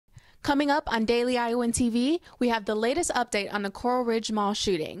Coming up on Daily Iowan TV, we have the latest update on the Coral Ridge Mall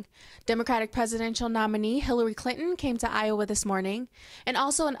shooting. Democratic presidential nominee Hillary Clinton came to Iowa this morning, and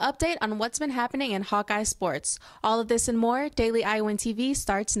also an update on what's been happening in Hawkeye sports. All of this and more, Daily Iowan TV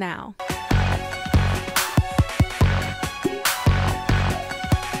starts now.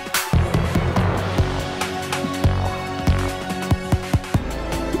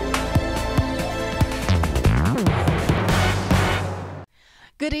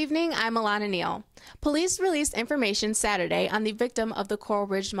 Good evening, I'm Alana Neal. Police released information Saturday on the victim of the Coral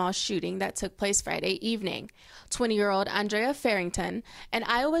Ridge Mall shooting that took place Friday evening. 20-year-old Andrea Farrington, an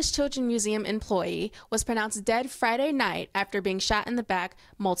Iowa's Children's Museum employee, was pronounced dead Friday night after being shot in the back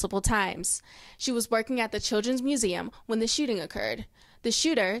multiple times. She was working at the Children's Museum when the shooting occurred. The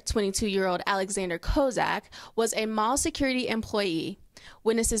shooter, 22-year-old Alexander Kozak, was a mall security employee.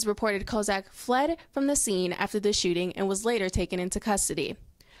 Witnesses reported Kozak fled from the scene after the shooting and was later taken into custody.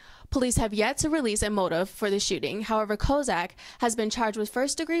 Police have yet to release a motive for the shooting. However, Kozak has been charged with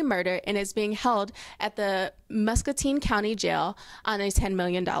first-degree murder and is being held at the Muscatine County Jail on a $10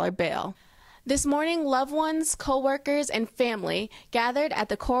 million bail. This morning, loved ones, co-workers, and family gathered at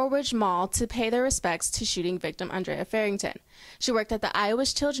the Coral Ridge Mall to pay their respects to shooting victim Andrea Farrington. She worked at the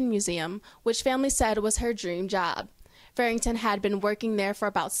Iowa's Children's Museum, which family said was her dream job. Farrington had been working there for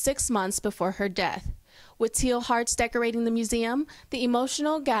about 6 months before her death. With teal hearts decorating the museum, the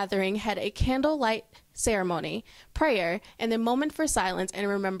emotional gathering had a candlelight ceremony, prayer, and a moment for silence and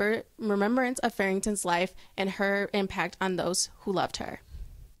remembrance of Farrington's life and her impact on those who loved her.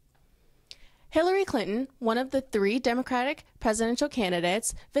 Hillary Clinton, one of the 3 Democratic presidential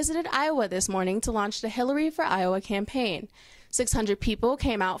candidates, visited Iowa this morning to launch the Hillary for Iowa campaign. 600 people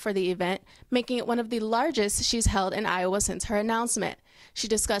came out for the event, making it one of the largest she's held in Iowa since her announcement. She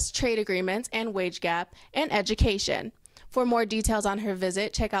discussed trade agreements and wage gap and education. For more details on her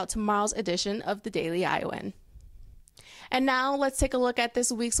visit, check out tomorrow's edition of the Daily Iowan. And now let's take a look at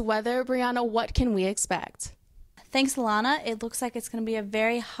this week's weather. Brianna, what can we expect? Thanks, Alana. It looks like it's going to be a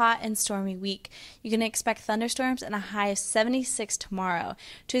very hot and stormy week. You can expect thunderstorms and a high of 76 tomorrow.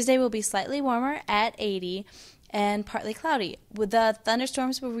 Tuesday will be slightly warmer at 80 and partly cloudy. The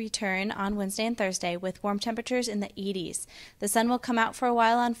thunderstorms will return on Wednesday and Thursday with warm temperatures in the 80s. The sun will come out for a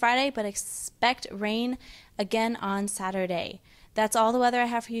while on Friday, but expect rain again on Saturday. That's all the weather I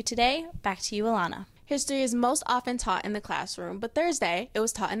have for you today. Back to you, Alana. History is most often taught in the classroom, but Thursday it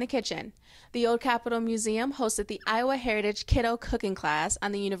was taught in the kitchen. The Old Capitol Museum hosted the Iowa Heritage Kiddo Cooking Class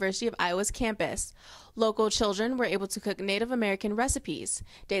on the University of Iowa's campus. Local children were able to cook Native American recipes.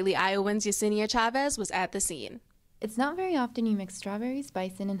 Daily Iowan's Yesenia Chavez was at the scene. It's not very often you mix strawberries,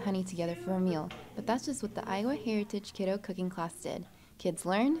 bison, and honey together for a meal, but that's just what the Iowa Heritage Kiddo Cooking Class did. Kids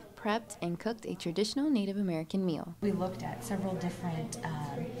learned, prepped, and cooked a traditional Native American meal. We looked at several different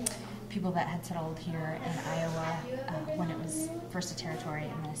people that had settled here in Iowa when it was first a territory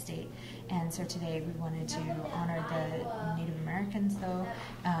and then a state. And so today we wanted to honor the Native Americans, though,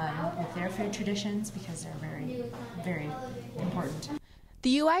 with their food traditions because they're very, very important.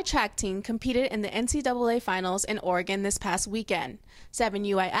 The UI track team competed in the NCAA finals in Oregon this past weekend. 7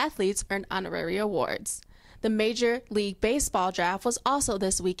 UI athletes earned honorary awards. The Major League Baseball draft was also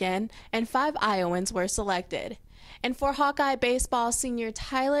this weekend, and 5 Iowans were selected. And for Hawkeye baseball, senior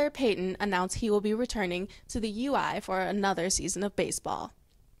Tyler Payton announced he will be returning to the UI for another season of baseball.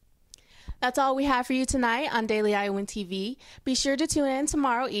 That's all we have for you tonight on Daily Iowan TV. Be sure to tune in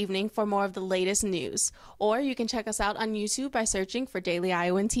tomorrow evening for more of the latest news. Or you can check us out on YouTube by searching for Daily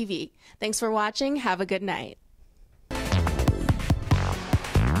Iowan TV. Thanks for watching. Have a good night.